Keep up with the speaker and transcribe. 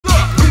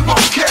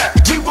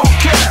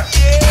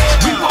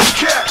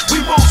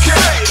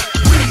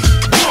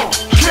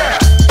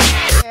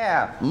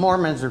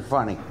Mormons are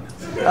funny.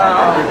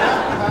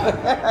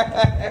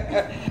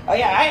 Oh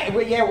yeah,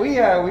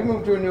 we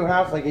moved to a new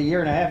house like a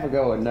year and a half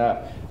ago, and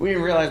we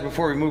didn't realize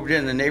before we moved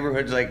in the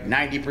neighborhood's like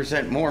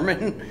 90%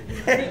 Mormon,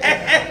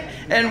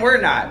 and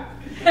we're not.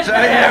 So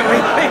yeah, we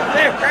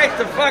live right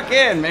the fuck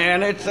in,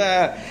 man.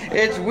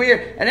 It's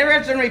weird. I never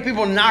had so many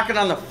people knocking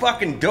on the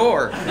fucking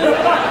door.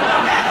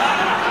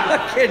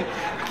 Fucking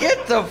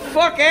get the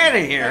fuck out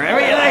of here. I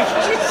mean, like,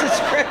 Jesus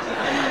Christ.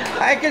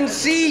 I can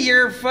see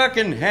you're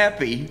fucking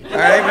happy. All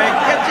right, man.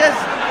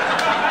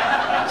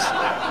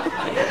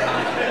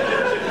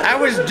 I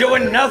was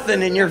doing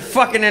nothing and you're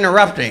fucking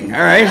interrupting.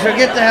 All right, so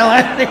get the hell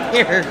out of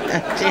here.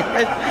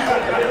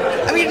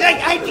 I mean,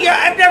 like,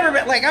 I've never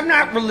been, like, I'm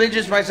not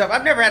religious myself.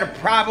 I've never had a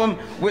problem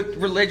with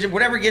religion.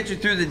 Whatever gets you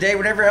through the day,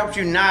 whatever helps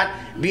you not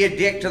be a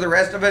dick to the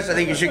rest of us, I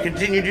think you should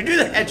continue to do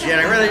that shit.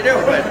 I really do.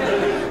 But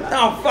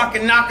don't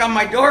fucking knock on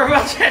my door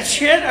about that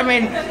shit. I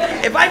mean,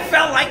 if I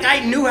felt like I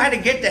knew how to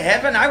get to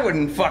heaven, I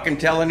wouldn't fucking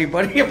tell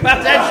anybody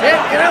about that shit.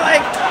 You know,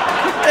 like,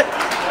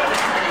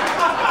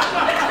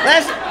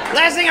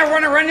 last thing I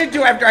want to run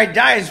into after I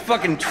die is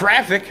fucking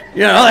traffic.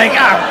 You know, like,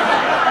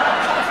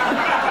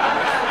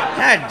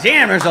 God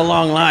damn, there's a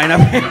long line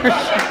up here.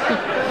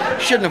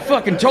 Shouldn't have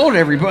fucking told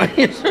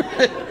everybody.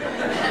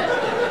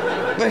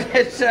 But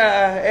it's,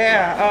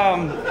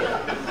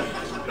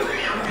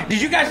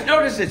 did you guys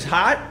notice it's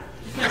hot?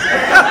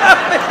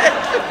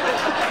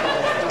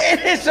 It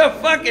is a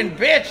fucking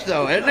bitch,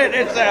 though, isn't it?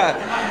 It's,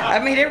 I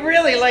mean, it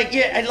really, like,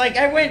 yeah, like,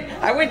 I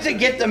went to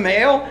get the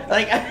mail,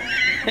 like,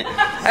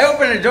 I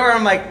opened the door,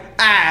 I'm like,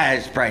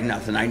 it's probably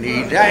nothing I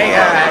need.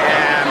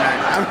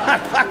 I'm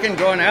not fucking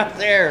going out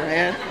there,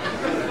 man.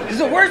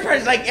 The worst part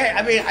is, like,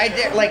 I mean, I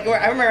did, like,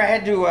 I remember I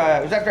had to,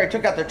 it was after I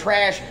took out the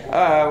trash,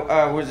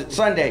 was it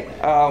Sunday?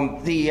 Our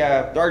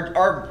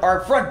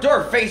front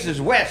door faces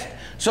west,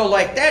 so,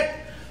 like, that,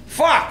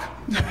 fuck.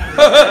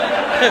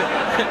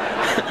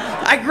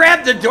 I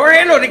grabbed the door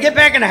handle to get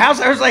back in the house.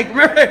 I was like,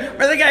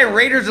 remember the guy in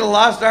Raiders of the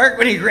Lost Ark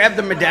when he grabbed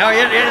the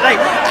medallion? And it's like,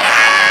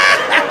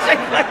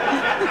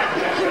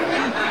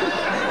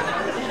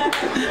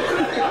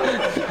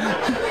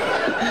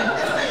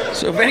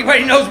 So if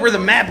anybody knows where the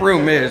map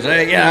room is,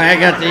 yeah, I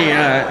got the,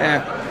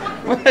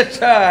 but,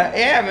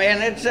 yeah,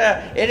 man, it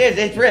is,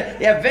 it's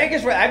yeah,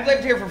 Vegas, I've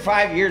lived here for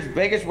 5 years.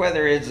 Vegas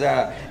weather is,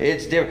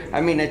 it's different.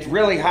 I mean, it's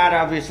really hot,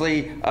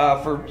 obviously,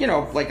 for, you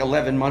know, like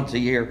 11 months a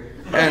year.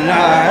 And,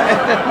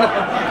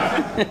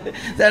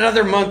 that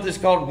other month is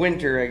called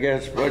winter, I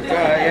guess, but,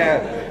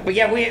 yeah. But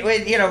yeah, we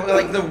you know,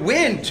 like the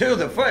wind, too,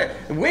 the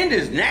wind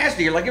is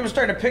nasty. Like, it was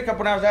starting to pick up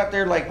when I was out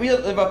there. Like, we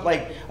live up,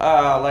 like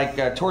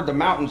toward the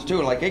mountains,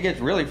 too. Like, it gets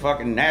really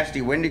fucking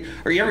nasty windy.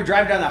 Or you ever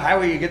drive down the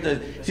highway, you get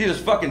to see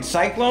those fucking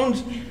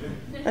cyclones?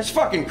 That's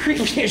fucking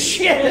creepy as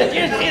shit.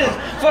 You see this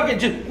fucking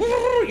just,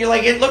 you're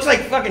like, it looks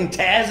like fucking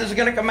Taz is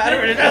gonna come out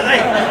of it. It's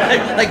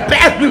like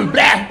blah, blah,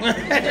 blah.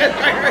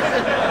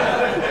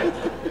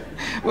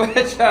 But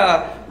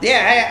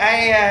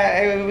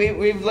yeah,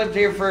 we've lived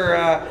here for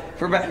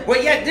about,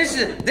 well, yeah, this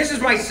is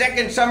my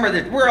second summer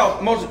that we're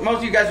all, most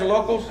of you guys are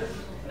locals?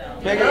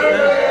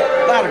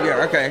 A lot of you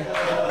are, okay.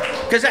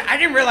 Because I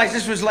didn't realize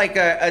this was like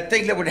a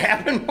thing that would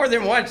happen more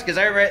than once, because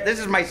this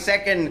is my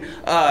second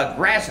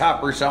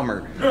grasshopper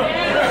summer.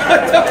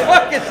 What the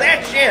fuck is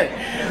that shit?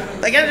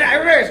 Like, I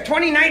remember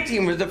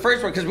 2019 was the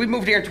first one, because we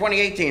moved here in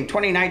 2018.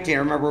 2019, I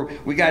remember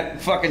we got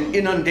fucking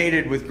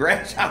inundated with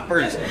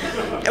grasshoppers.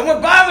 And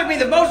what bothered me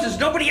the most is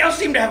nobody else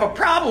seemed to have a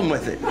problem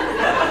with it.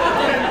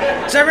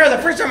 So I remember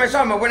the first time I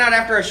saw them, I went out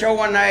after a show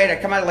one night. I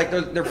come out, like,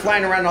 they're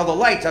flying around all the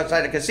lights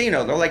outside the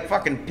casino. They're like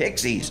fucking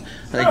pixies.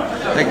 Like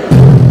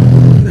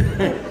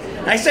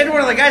I said to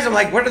one of the guys, I'm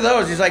like, what are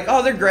those? He's like,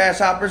 oh, they're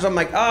grasshoppers. I'm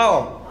like,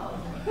 oh.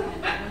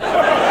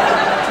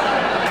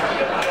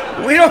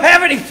 We don't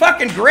have any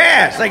fucking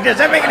grass. Like, does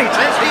that make any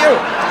sense to you?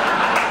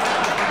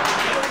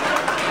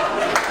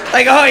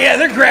 Like, oh yeah,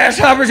 they're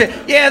grasshoppers.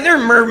 Yeah, they're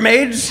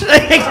mermaids.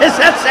 Like, does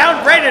that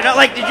sound right enough?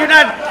 Like, did you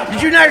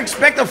not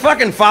expect a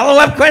fucking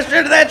follow-up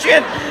question to that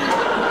shit?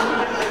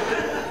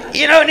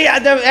 You know,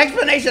 the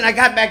explanation I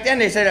got back then,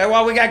 they said,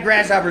 well, we got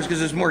grasshoppers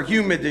because it's more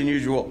humid than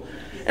usual.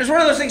 And it's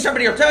one of those things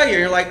somebody will tell you,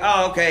 you're like,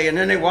 oh, okay, and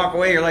then they walk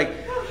away, you're like,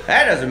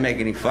 that doesn't make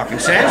any fucking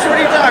sense. What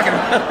are you talking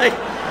about? Like,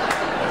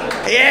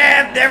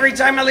 yeah, every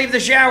time I leave the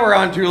shower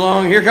on too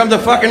long, here come the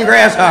fucking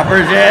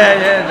grasshoppers.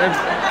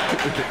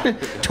 Yeah.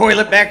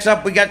 Toilet backs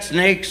up, we got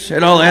snakes.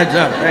 It all adds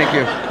up. Thank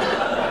you.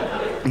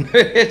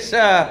 It's,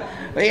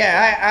 but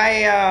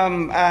yeah,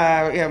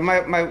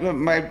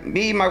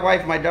 me, my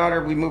wife, my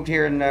daughter, we moved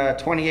here in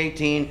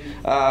 2018.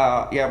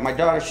 Yeah, my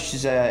daughter,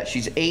 she's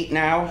 8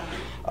 now.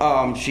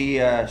 She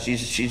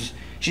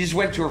just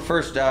went to her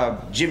first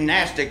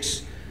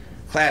gymnastics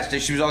class that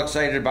she was all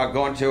excited about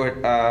going to it,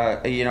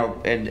 you know,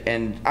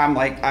 and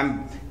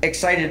I'm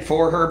excited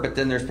for her, but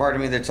then there's part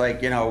of me that's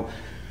like, you know,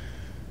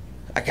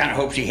 I kind of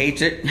hope she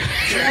hates it.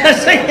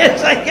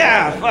 It's like,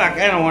 yeah, fuck,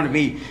 I don't want to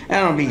be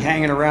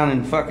hanging around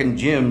in fucking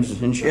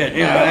gyms and shit,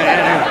 you know.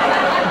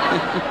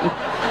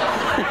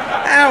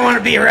 I don't want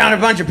to be around a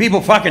bunch of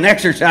people fucking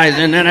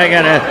exercising, and I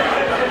gotta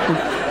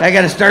I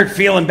got to start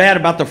feeling bad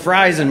about the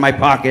fries in my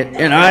pocket.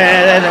 You know,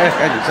 that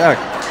fucking sucks.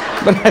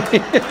 But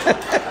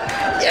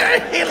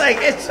yeah, like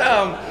it's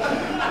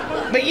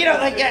But you know,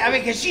 like I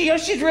mean, cause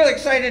she's really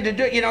excited to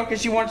do it, you know,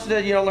 cause she wants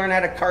to, you know, learn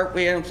how to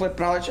cartwheel and flip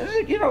and all that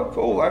shit. You know,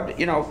 cool. The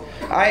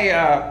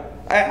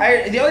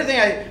only thing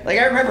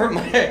I remember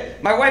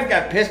my wife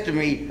got pissed at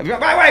me.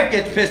 My wife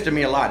gets pissed at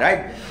me a lot.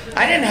 I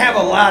didn't have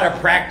a lot of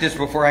practice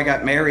before I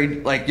got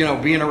married, like, you know,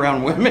 being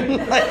around women.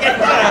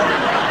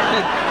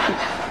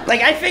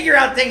 Like I figure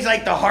out things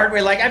like the hard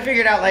way. Like I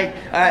figured out like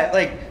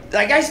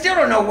I still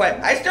don't know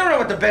what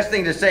the best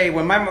thing to say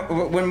when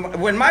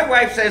my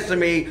wife says to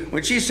me,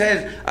 when she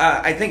says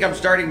I think I'm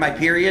starting my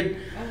period.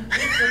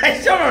 I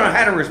still don't know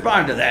how to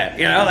respond to that.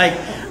 You know, like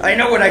I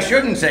know what I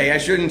shouldn't say. I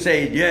shouldn't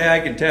say, yeah,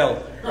 I can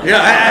tell. You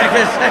know,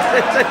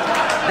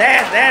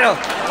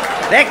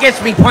 that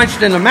gets me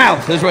punched in the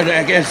mouth, is what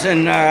I guess,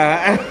 and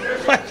I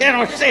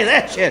don't say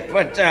that shit,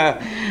 but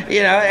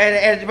you know,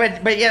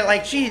 but yeah,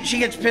 like she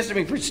gets pissed at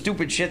me for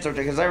stupid shit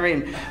sometimes, because I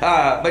mean,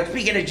 but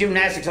speaking of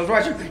gymnastics, I was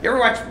watching. You ever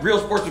watch Real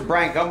Sports with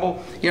Brian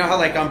Gumbel? You know how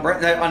like on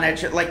that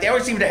shit, like they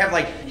always seem to have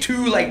like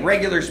two like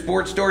regular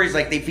sports stories,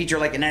 like they feature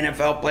like an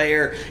NFL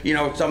player, you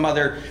know, some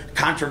other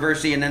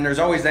controversy, and then there's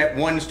always that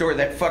one story,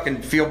 that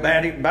fucking feel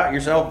bad about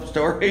yourself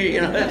story.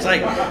 You know, it's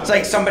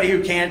like somebody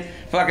who can't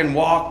fucking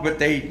walk but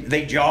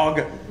they jog.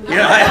 You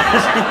know,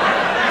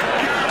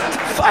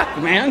 fuck,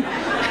 man.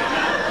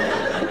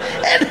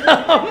 And,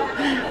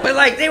 but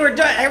like they were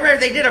done. I remember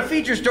they did a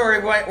feature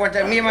story one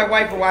time. Me and my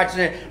wife were watching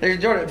it. They were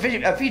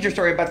doing a feature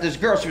story about this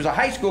girl. She was a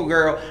high school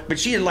girl, but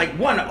she had like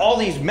won all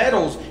these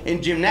medals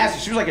in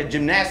gymnastics. She was like a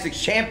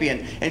gymnastics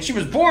champion, and she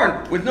was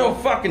born with no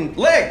fucking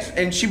legs.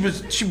 And she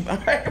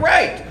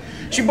right.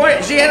 She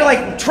had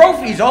like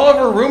trophies all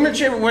over her room and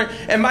shit.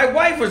 And my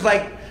wife was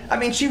like, I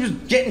mean, she was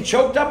getting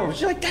choked up.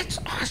 She's like, that's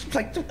awesome. It's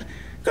like,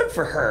 good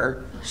for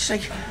her. She's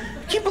like,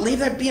 can you believe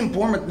that, being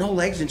born with no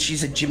legs and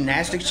she's a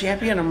gymnastics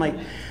champion? I'm like,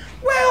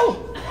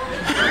 well.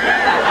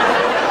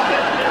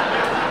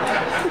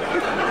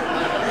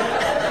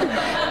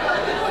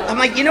 I'm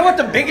like, you know what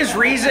the biggest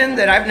reason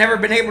that I've never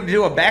been able to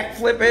do a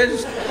backflip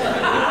is?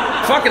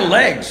 Fucking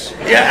legs.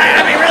 Yeah,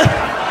 I mean, really.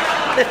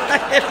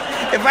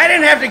 If I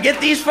didn't have to get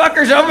these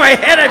fuckers over my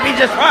head, I'd be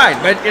just fine.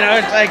 But, you know,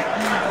 it's like.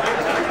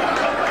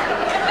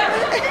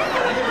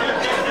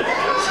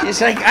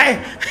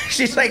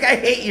 She's like, I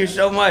hate you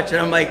so much.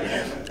 And I'm like,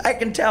 I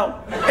can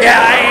tell. Yeah,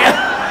 I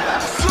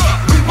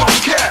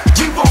am.